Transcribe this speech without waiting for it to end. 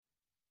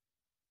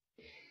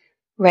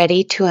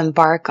Ready to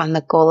embark on the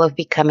goal of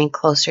becoming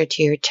closer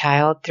to your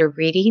child through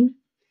reading?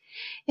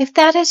 If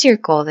that is your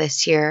goal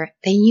this year,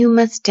 then you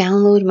must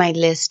download my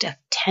list of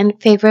 10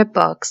 favorite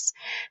books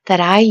that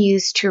I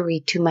use to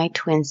read to my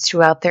twins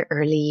throughout their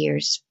early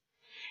years.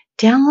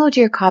 Download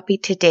your copy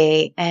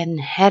today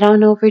and head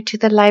on over to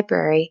the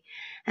library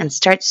and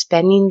start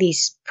spending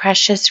these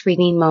precious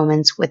reading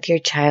moments with your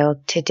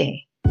child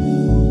today.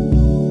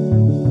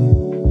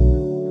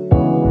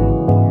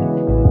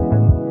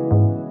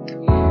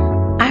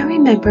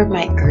 I remember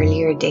my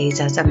earlier days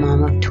as a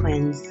mom of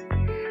twins.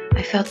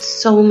 I felt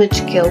so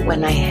much guilt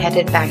when I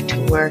headed back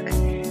to work,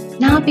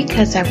 not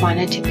because I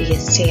wanted to be a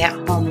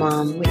stay-at-home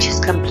mom, which is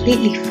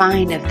completely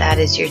fine if that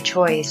is your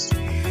choice,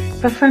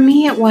 but for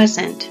me it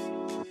wasn't.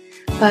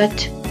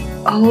 But,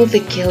 oh, the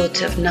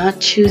guilt of not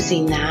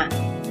choosing that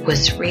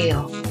was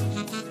real.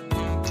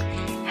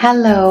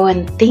 Hello,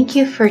 and thank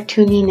you for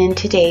tuning in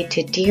today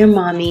to Dear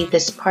Mommy,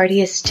 This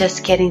Party is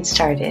Just Getting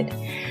Started,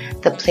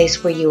 the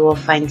place where you will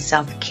find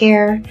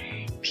self-care,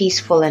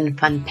 peaceful and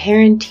fun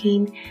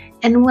parenting,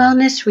 and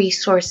wellness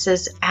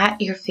resources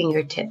at your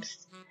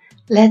fingertips.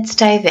 Let's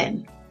dive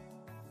in.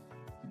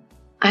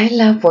 I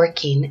love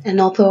working, and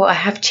although I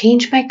have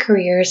changed my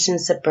career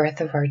since the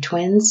birth of our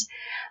twins,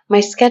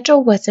 my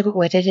schedule wasn't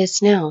what it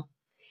is now.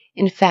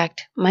 In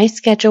fact, my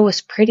schedule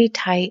was pretty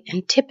tight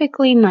and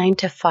typically 9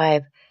 to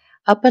 5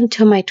 up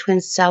until my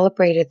twins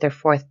celebrated their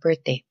 4th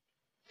birthday.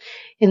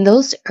 In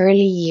those early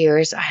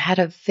years, I had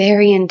a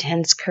very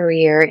intense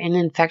career in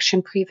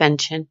infection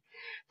prevention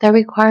that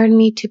required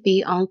me to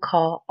be on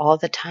call all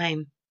the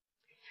time,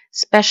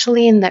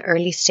 especially in the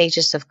early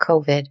stages of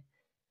COVID.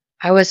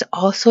 I was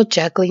also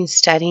juggling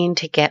studying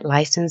to get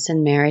licensed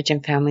in marriage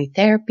and family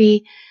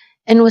therapy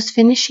and was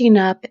finishing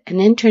up an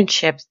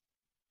internship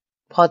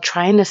while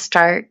trying to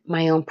start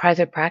my own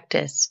private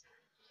practice.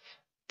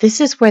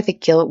 This is where the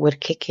guilt would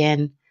kick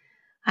in.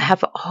 I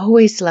have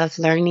always loved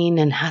learning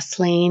and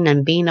hustling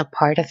and being a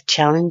part of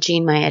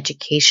challenging my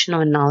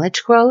educational and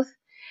knowledge growth.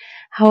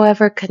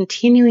 However,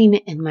 continuing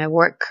in my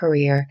work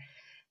career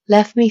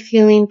left me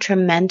feeling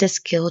tremendous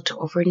guilt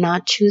over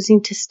not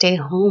choosing to stay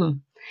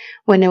home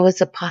when it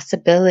was a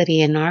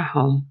possibility in our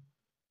home.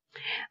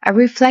 I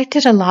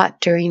reflected a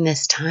lot during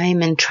this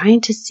time and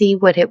trying to see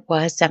what it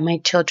was that my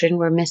children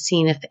were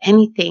missing, if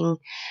anything,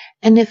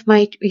 and if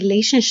my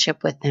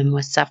relationship with them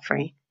was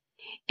suffering.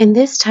 In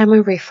this time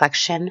of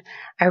reflection,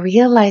 I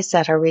realized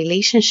that our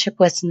relationship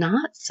was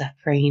not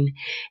suffering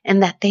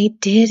and that they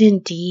did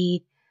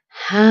indeed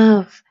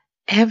have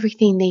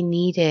everything they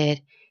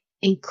needed,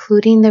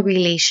 including the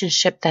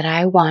relationship that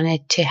I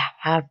wanted to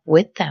have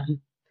with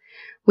them.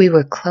 We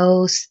were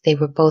close. They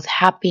were both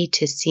happy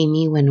to see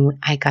me when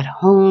I got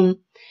home.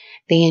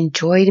 They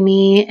enjoyed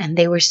me and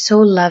they were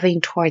so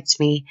loving towards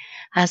me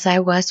as I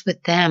was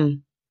with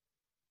them.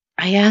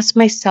 I asked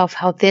myself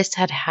how this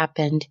had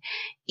happened,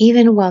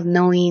 even while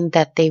knowing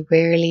that they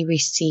rarely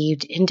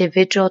received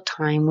individual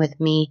time with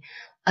me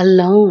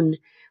alone,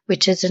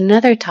 which is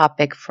another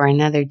topic for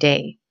another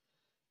day.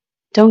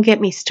 Don't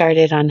get me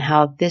started on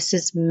how this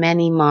is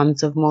many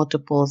moms of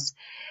multiples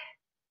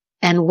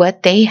and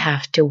what they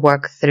have to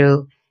work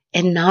through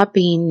in not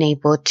being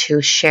able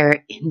to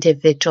share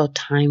individual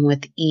time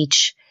with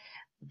each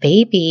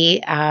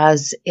baby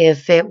as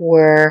if it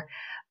were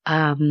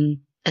a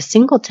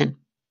singleton.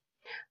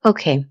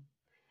 Okay,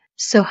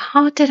 so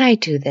how did I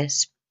do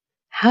this?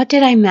 How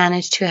did I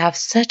manage to have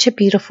such a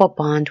beautiful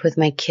bond with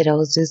my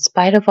kiddos in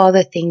spite of all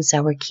the things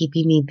that were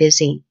keeping me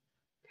busy?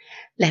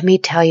 Let me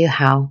tell you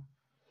how.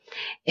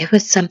 It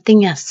was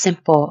something as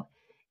simple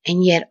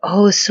and yet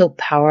oh so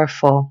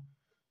powerful.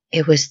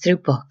 It was through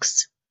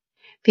books.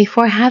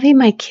 Before having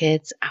my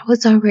kids, I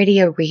was already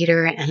a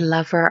reader and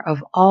lover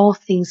of all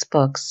things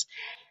books.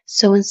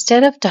 So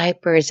instead of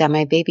diapers at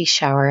my baby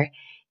shower,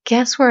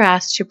 guests were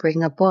asked to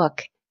bring a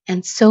book.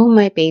 And so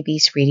my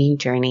baby's reading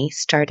journey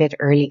started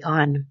early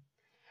on.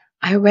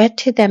 I read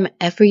to them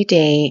every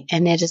day,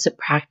 and it is a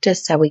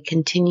practice that we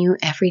continue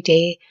every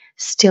day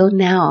still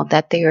now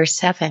that they are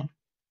 7.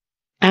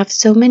 I have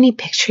so many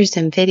pictures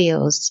and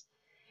videos,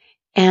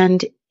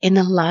 and in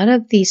a lot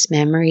of these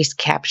memories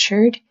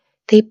captured,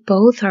 they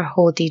both are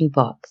holding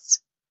books.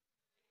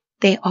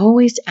 They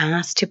always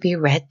ask to be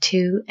read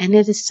to, and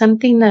it is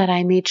something that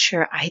I made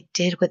sure I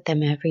did with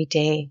them every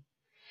day.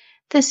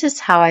 This is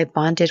how I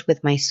bonded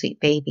with my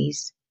sweet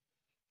babies.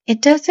 It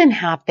doesn't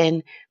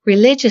happen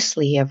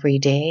religiously every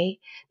day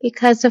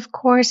because, of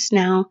course,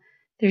 now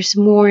there's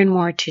more and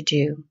more to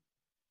do.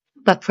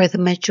 But for the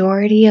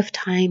majority of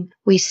time,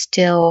 we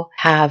still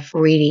have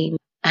reading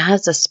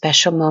as a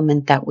special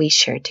moment that we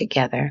share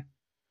together.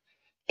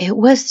 It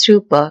was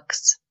through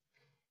books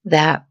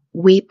that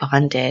we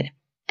bonded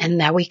and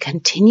that we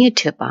continue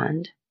to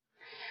bond.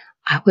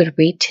 I would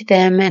read to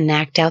them and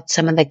act out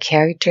some of the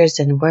characters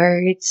and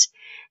words.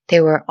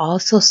 They were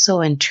also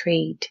so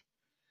intrigued.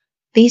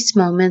 These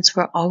moments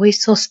were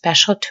always so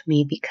special to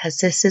me because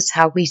this is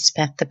how we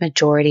spent the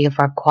majority of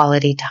our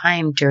quality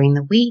time during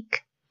the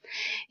week.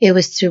 It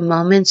was through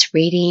moments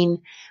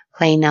reading,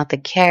 playing out the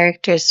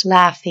characters,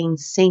 laughing,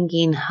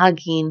 singing,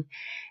 hugging,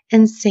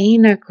 and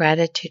saying our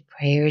gratitude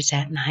prayers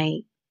at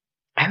night.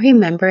 I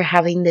remember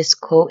having this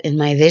quote in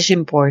my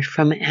vision board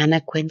from Anna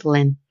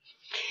Quindlen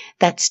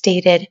that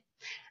stated,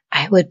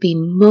 "I would be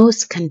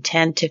most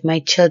content if my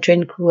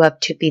children grew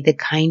up to be the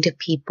kind of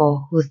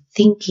people who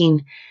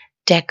thinking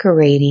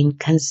decorating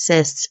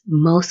consists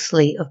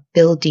mostly of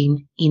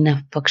building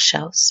enough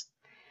bookshelves."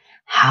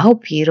 How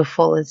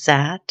beautiful is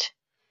that?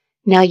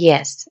 Now,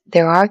 yes,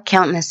 there are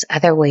countless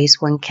other ways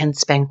one can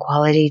spend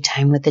quality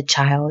time with a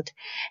child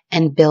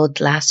and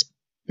build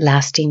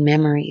lasting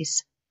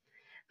memories.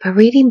 But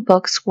reading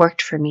books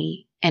worked for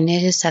me, and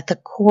it is at the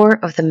core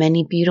of the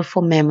many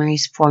beautiful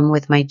memories formed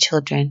with my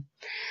children.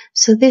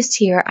 So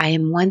this year I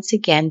am once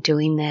again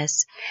doing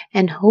this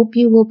and hope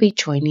you will be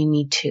joining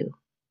me too.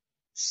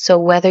 So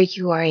whether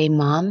you are a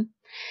mom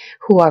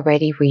who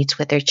already reads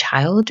with their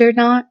child or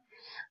not,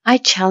 I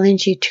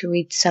challenge you to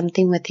read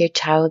something with your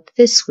child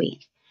this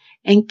week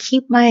and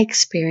keep my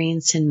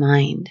experience in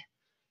mind.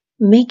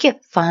 Make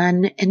it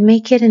fun and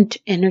make it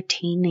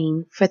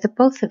entertaining for the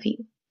both of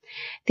you.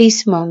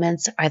 These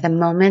moments are the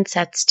moments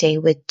that stay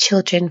with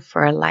children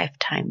for a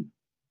lifetime.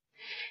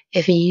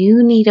 If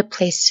you need a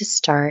place to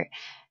start,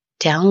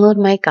 download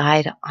my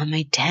guide on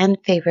my 10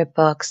 favorite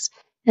books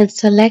and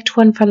select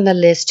one from the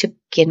list to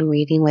begin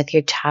reading with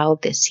your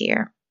child this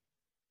year.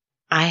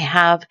 I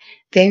have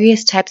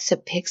various types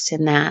of picks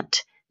in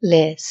that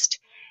list,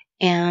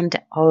 and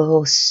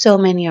although so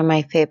many are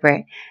my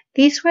favorite,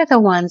 these were the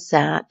ones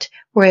that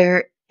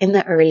were in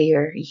the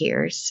earlier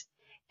years.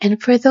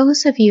 And for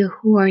those of you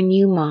who are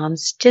new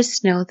moms,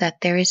 just know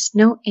that there is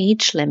no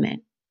age limit.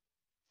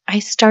 I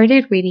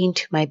started reading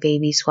to my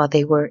babies while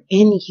they were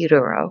in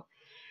utero.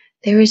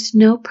 There is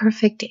no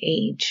perfect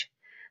age.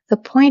 The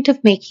point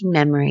of making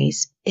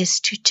memories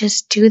is to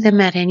just do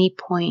them at any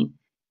point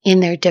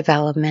in their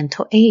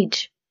developmental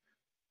age.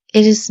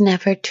 It is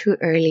never too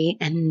early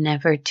and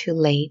never too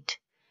late.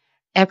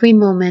 Every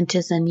moment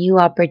is a new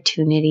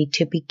opportunity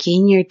to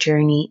begin your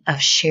journey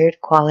of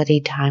shared quality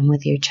time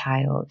with your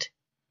child.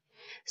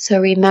 So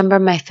remember,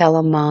 my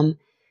fellow mom,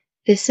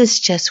 this is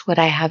just what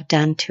I have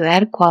done to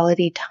add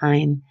quality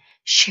time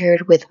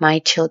shared with my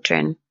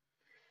children.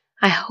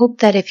 I hope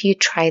that if you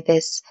try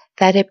this,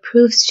 that it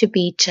proves to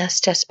be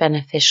just as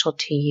beneficial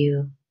to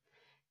you.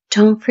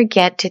 Don't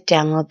forget to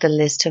download the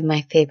list of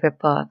my favorite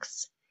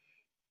books.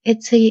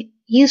 It's a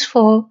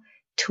useful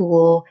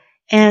tool,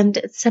 and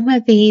some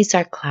of these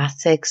are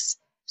classics,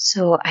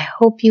 so I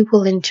hope you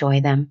will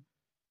enjoy them.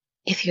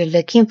 If you're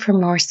looking for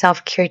more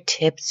self-care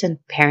tips and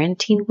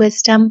parenting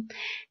wisdom,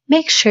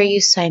 make sure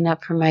you sign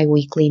up for my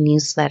weekly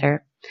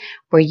newsletter,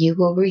 where you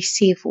will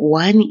receive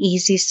one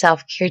easy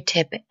self-care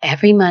tip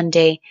every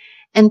Monday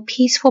and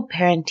peaceful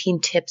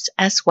parenting tips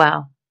as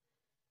well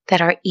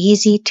that are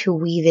easy to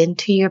weave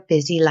into your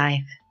busy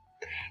life.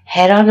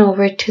 Head on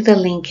over to the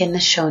link in the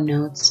show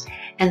notes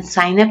and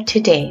sign up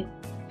today.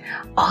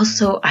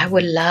 Also, I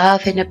would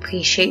love and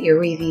appreciate your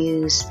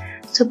reviews,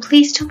 so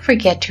please don't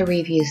forget to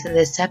review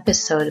this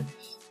episode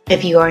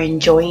if you are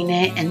enjoying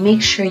it, and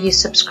make sure you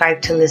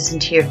subscribe to listen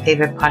to your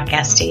favorite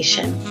podcast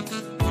station.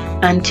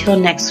 Until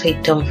next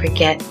week, don't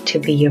forget to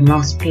be your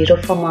most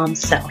beautiful mom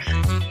self.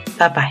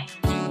 Bye-bye.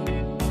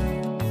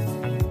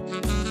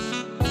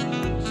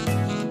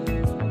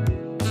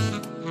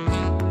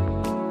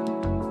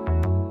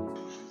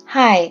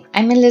 Hi,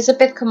 I'm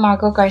Elizabeth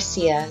Camargo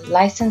Garcia,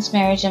 licensed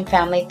marriage and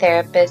family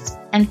therapist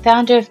and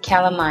founder of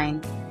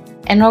Calamine,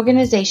 an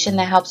organization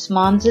that helps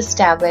moms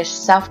establish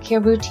self-care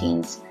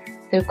routines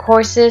through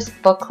courses,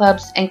 book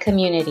clubs, and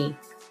community.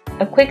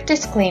 A quick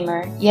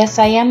disclaimer, yes,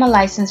 I am a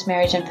licensed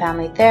marriage and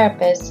family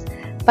therapist,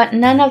 but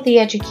none of the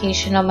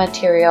educational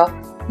material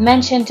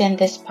mentioned in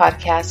this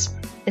podcast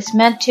is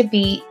meant to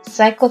be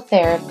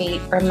psychotherapy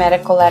or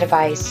medical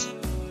advice.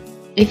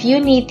 If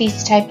you need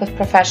these type of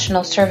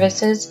professional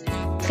services,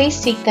 please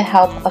seek the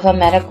help of a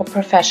medical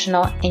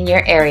professional in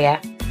your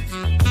area.